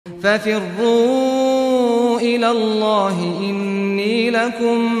ففروا إلى الله إني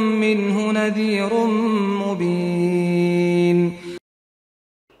لكم منه نذير مبين.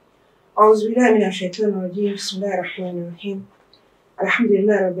 أعوذ بالله من الشيطان الرجيم. بسم الله الرحمن الرحيم. الحمد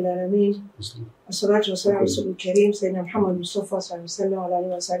لله رب العالمين، والصلاة والسلام على رسول الكريم سيدنا محمد مصطفى صلى الله عليه وسلم وعلى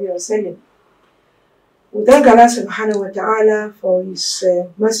آله وصحبه وسلم. We thank Allah subhanahu wa ta'ala for His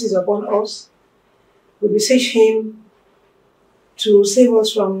mercies upon us. We beseech Him to save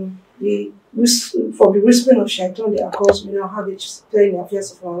us from the whispering of shaitan, the occult may not have it playing in the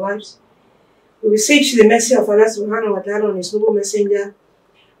affairs of our lives. We beseech the mercy of Allah subhanahu wa ta'ala on His noble messenger,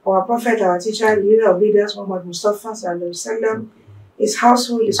 our prophet, our teacher, the leader of leaders, Muhammad Mustafa sallallahu alaihi wasallam, his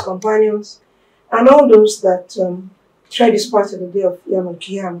household, his companions, and all those that tread this path of the day of Yom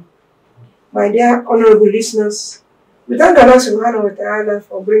Al-Qiyamah. My dear honorable listeners, we thank Allah subhanahu wa ta'ala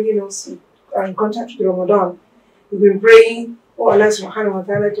for bringing us in contact with Ramadan. We've been praying, oh Allah subhanahu wa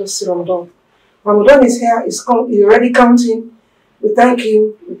ta'ala, to see Ramadan. Ramadan is here, is already counting. We thank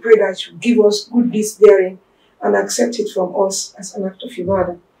Him, we pray that He will give us good deeds therein and accept it from us as an act of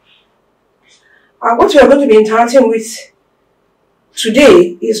ibadah. What we are going to be interacting with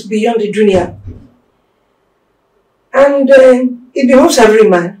today is beyond the dunya. And it behoves every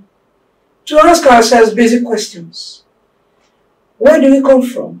man to ask ourselves basic questions. Where do we come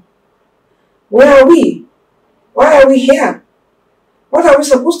from? Where are we? Why are we here? What are we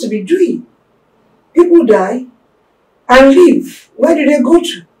supposed to be doing? People die and live. Where do they go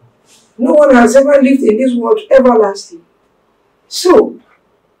to? No one has ever lived in this world everlasting. So,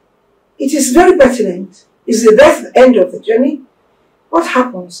 it is very pertinent. Is the death the end of the journey? What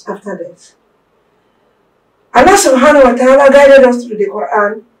happens after death? Allah subhanahu wa ta'ala guided us through the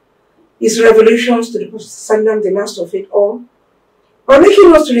Quran, His revelations to the Prophet, the last of it all, by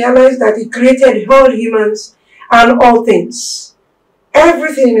making us to realize that He created all humans and all things.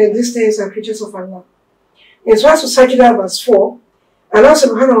 Everything in existence are creatures of Allah. In Surah Sajdah verse 4, Allah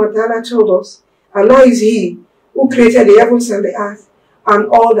subhanahu wa ta'ala told us, Allah is He who created the heavens and the earth and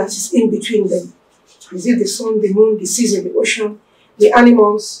all that is in between them. Is it the sun, the moon, the seas and the ocean, the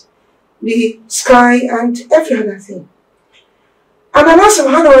animals, the sky, and every other thing. And Allah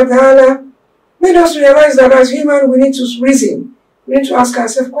subhanahu wa ta'ala made us realize that as humans we need to reason, we need to ask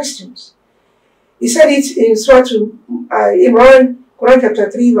ourselves questions. He said it in Surah Imran, Quran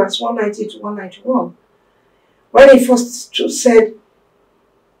chapter 3, verse 190 to 191. When He first said,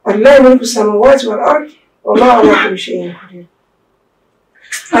 Allah mulku samawati wal ard, wallahu ala kulli shay'in qadir.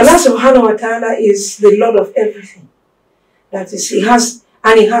 Allah subhanahu wa ta'ala is the Lord of everything. That is, He has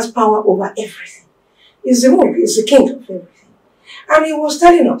power over everything. He's the Mulk, He's the King of everything. And He was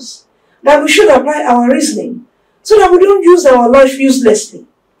telling us that we should apply our reasoning so that we don't use our life uselessly,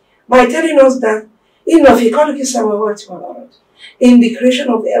 by telling us that in the creation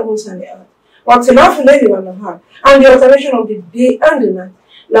of the heavens and the earth, and the alternation of the day and the night,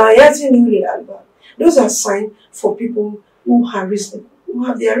 those are signs for people who have reason, who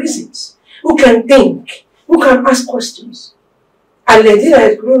have their reasons, who can think, who can ask questions. Those who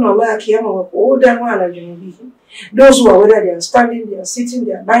are, whether they are standing, they are sitting,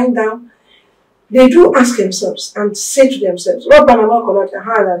 they are lying down, they do ask themselves and say to themselves,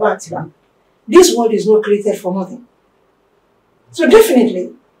 this world is not created for nothing. So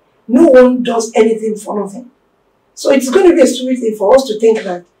definitely, no one does anything for nothing. So it's going to be a stupid thing for us to think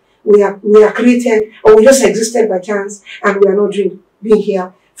that we are created or we just existed by chance and we are not being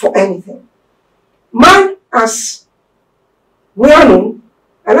here for anything. Man, as we all know,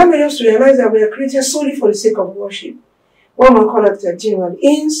 Allah made us to realize that we are created solely for the sake of worship. One man called it genuine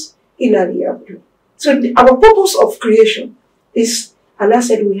ins ilali abdu. So our purpose of creation is, Allah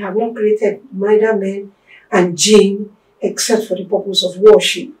said, we have not created neither men and jinn except for the purpose of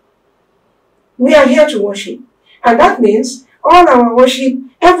worship. We are here to worship. And that means all our worship,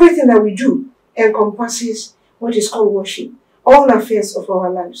 everything that we do, encompasses what is called worship. All affairs of our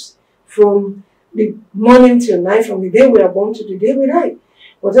lives. From the morning till night, from the day we are born to the day we die.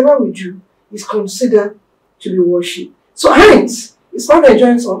 Whatever we do is considered to be worship. So hence, it's not a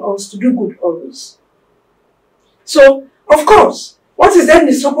joint on us to do good always. So, of course, what is then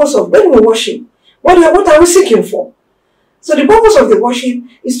the purpose of when we worship? What are we seeking for? So the purpose of the worship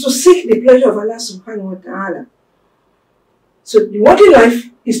is to seek the pleasure of Allah subhanahu wa ta'ala. So the working life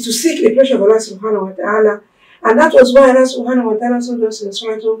is to seek the pleasure of Allah subhanahu wa ta'ala. And that was why Allah subhanahu wa ta'ala told us in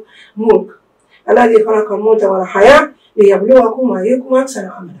Surah Mulk,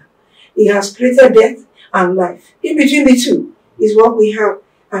 He has created death and life. In between the two is what we have,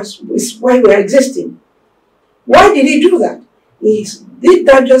 is why we are existing. Why did He do that? He did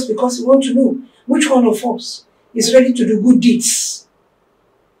that just because He wants to know which one of us is ready to do good deeds.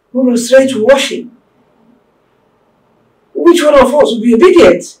 who will stray to worship, which one of us will be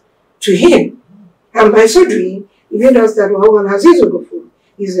obedient to him? And by so doing, he made us that Wahuwa al-Aziz al-Ghafur.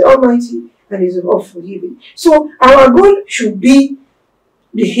 He's the Almighty and He's the all-forgiving. So our goal should be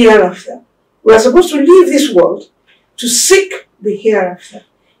the hereafter. We are supposed to leave this world to seek the hereafter.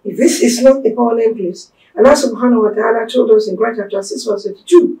 If this is not a permanent place, Allah subhanahu wa ta'ala told us in Quran chapter 6 verse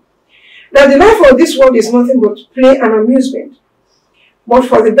 32 that the life of this world is nothing but play and amusement. But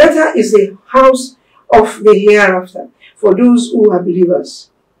for the better is the house of the hereafter for those who are believers.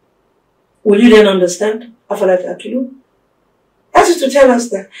 Will you then understand? That is to tell us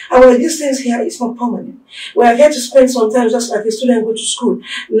that our existence here is not permanent. We are here to spend some time just like a student go to school,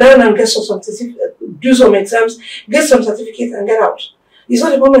 learn and get some certificate, do some exams, get some certificate and get out. It's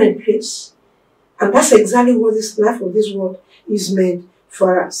not a permanent place. And that's exactly what this life of this world is meant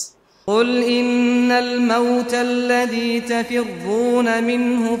for us. قل إن الموت الذي تفرون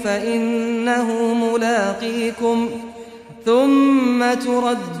منه فإنه ملاقيكم ثم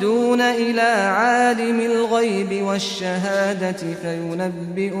تردون إلى عالم الغيب والشهادة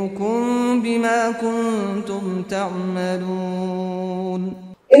فينبئكم بما كنتم تعملون.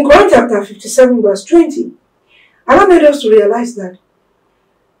 In Quran chapter 57 verse 20, Allah made us to realize that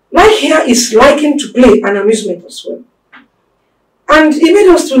life here is likened to play and amusement as well. And He made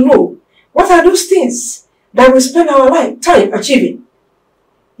us to know what are those things that we spend our time achieving.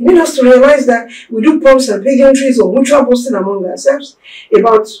 He made us to realize that we do pomps and pleasantries or mutual boasting among ourselves,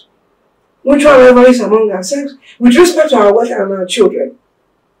 about mutual rivalries among ourselves, with respect to our wife and our children,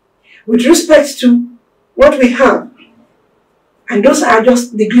 with respect to what we have. And those are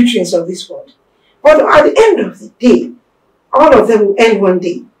just the glitterings of this world. But at the end of the day, all of them will end one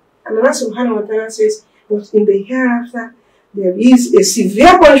day. And Allah subhanahu wa ta'ala says, but in the hereafter, there is a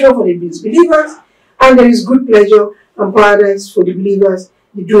severe punishment for the disbelievers, and there is good pleasure and paradise for the believers,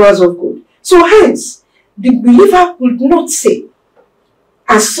 the doers of good. So hence, the believer would not say,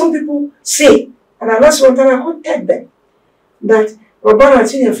 as some people say, and Allah subhanahu wa ta'ala quoted them, that Rabbana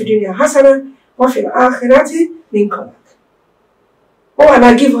atina fid dunya hasana wa fil akhirati minkum. Oh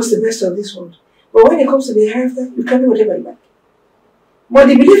Allah, give us the best of this world. But when it comes to the hereafter, you can do whatever you like. But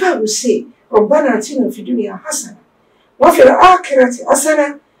the believer will say, Rabbana atina fid dunya hasana wa fil akhirati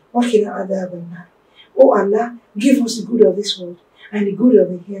hasana wa qina adhaban nar. Oh Allah, give us the good of this world and the good of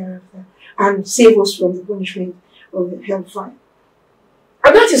the hereafter, and save us from the punishment of the hellfire.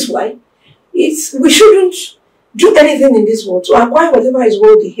 And that is why we shouldn't do anything in this world to acquire whatever is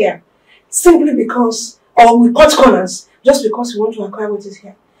worldly here, simply because, or we cut corners just because we want to acquire what is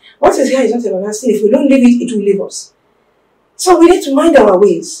here. What is here is not everlasting. If we don't leave it, it will leave us. So we need to mind our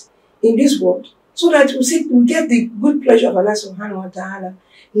ways in this world so that we get the good pleasure of Allah subhanahu wa ta'ala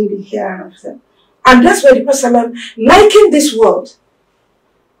in the hereafter. And that's why the Prophet likened this world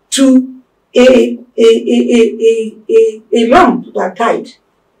to a lamb that died.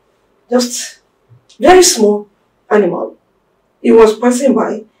 Just very small animal. He was passing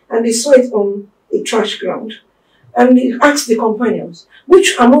by and they saw it on a trash ground. And he asked the companions,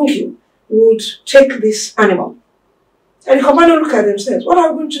 which among you would take this animal? And the companions looked at themselves, what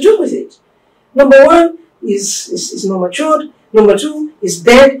are we going to do with it? Number one is not matured. Number two is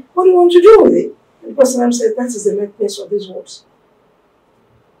dead. What do you want to do with it? And the Prophet said, that is the likeness of these words.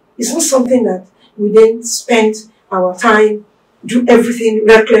 It's not something that we then spend our time, do everything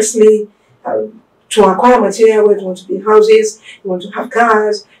recklessly, to acquire material where you want to be houses, you want to have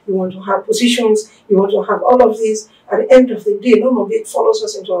cars, you want to have positions, you want to have all of this. At the end of the day, none of it follows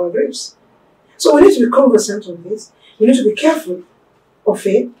us into our graves. So we need to be conversant of this. We need to be careful of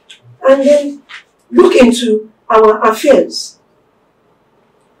it, and then look into our affairs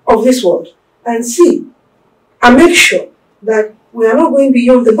of this world and see and make sure that we are not going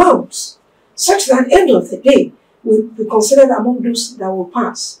beyond the bounds, such that at the end of the day, we be considered among those that will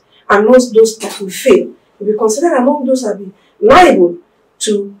pass and not those that will fail. We be considered among those that will be liable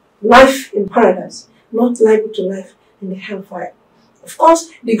to life in paradise, not liable to life in the hellfire. Of course,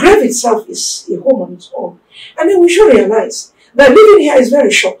 the grave itself is a home on its own. And then we should realize that living here is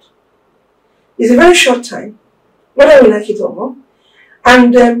very short. It's a very short time, whether we like it or not.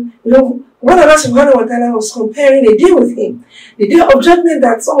 And when Allah subhanahu wa ta'ala was comparing a day with Him, the day of judgment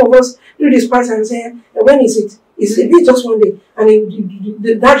that some of us do this part and say, when is it? Is it just one day?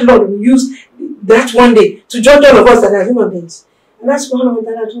 And that Lord will use that one day to judge all of us that are human beings. And that's subhanahu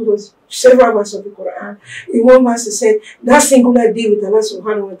wa ta'ala told us several verses of the Quran. In one verse he said, that singular day with Allah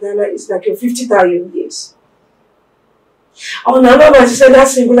subhanahu wa ta'ala is like your 50,000 years. On another verse he said, that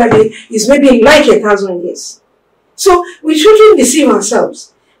singular day is maybe like 1,000 years. So we shouldn't deceive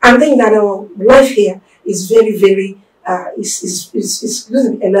ourselves and think that our life here is very, very is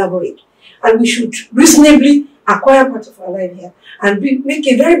elaborate. And we should reasonably acquire part of our life here and make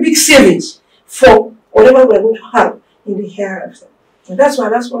a very big savings for whatever we're going to have in the hereafter. And that's why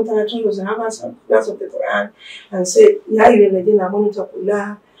that's what I told us in verse of the Quran and say, Ya ayyuhalladhina amanu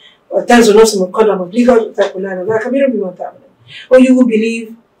taqullaha wa tanzur nafsun ma qaddamat lighad wattaqullaha la kabirun bima ta'malun. Or you will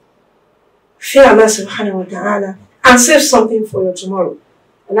believe, fear Allah subhanahu wa ta'ala and save something for your tomorrow.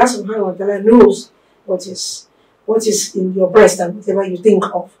 Allah subhanahu wa ta'ala knows what is in your breast and whatever you think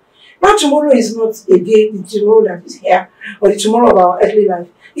of. Now tomorrow is not a day, the tomorrow that is here, or the tomorrow of our earthly life.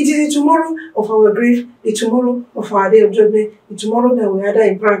 It is the tomorrow of our grave, the tomorrow of our day of judgment, the tomorrow that we are either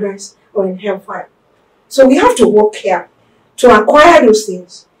in paradise or in hellfire. So we have to work here to acquire those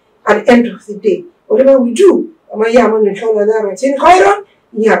things at the end of the day. Whatever we do, if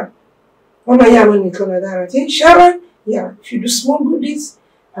you do small good deeds,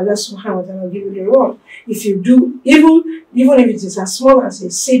 Allah subhanahu wa ta'ala will give you the reward. If you do evil, even if it is as small as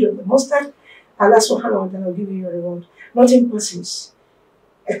a seed of the mustard, Allah subhanahu wa ta'ala will give you your reward. Nothing passes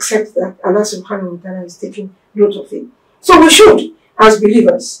except that Allah subhanahu wa ta'ala is taking note of it. So we should, as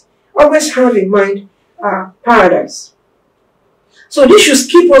believers, always have in mind paradise. So this should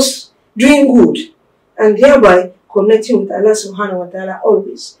keep us doing good and thereby connecting with Allah subhanahu wa ta'ala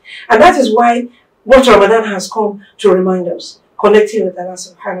always. And that is why what Ramadan has come to remind us. Connecting with Allah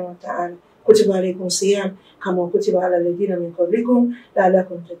subhanahu wa ta'ala. Kutiba alaykum siyam kama kutiba ala alladhina min qablikum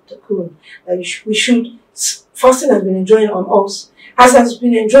la'allakum tattaqun. We should, fasting has been enjoined on us, as has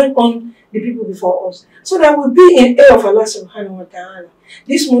been enjoined on the people before us, so that we'll be in awe of Allah subhanahu wa ta'ala.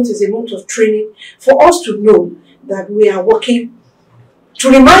 This month is a month of training for us to know that we are working to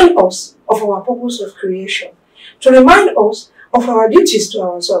remind us of our purpose of creation, to remind us of our duties to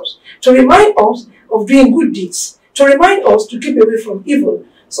ourselves, to remind us of doing good deeds, to remind us to keep away from evil,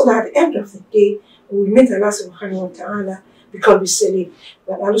 so that at the end of the day, we will meet Allah subhanahu wa ta'ala because we say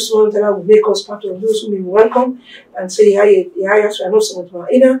that Allah subhanahu wa ta'ala will make us part of those whom we welcome and say, Ya Yaswa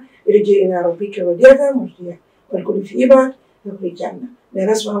Mutma'ina, Irji ila Rabbika Radiyata Murdiya, wal Kulli fi Ibad, Nukli Jannah. May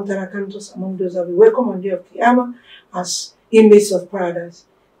Allah subhanahu wa ta'ala count us among those that we welcome on the day of Qiyamah as inmates of paradise.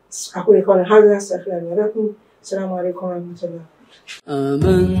 Assalamu alaikum wa rahmatullah.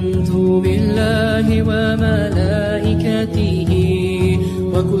 آمنت بالله وملائكته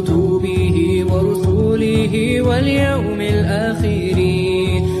وكتبه ورسله واليوم الآخر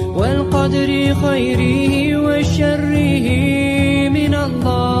والقدر خيره وشره من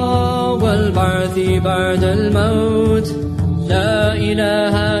الله والبعث بعد الموت لا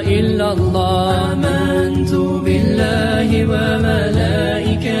إله إلا الله آمنت بالله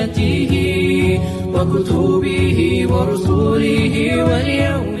وملائكته وكتبه ورسله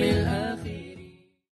واليوم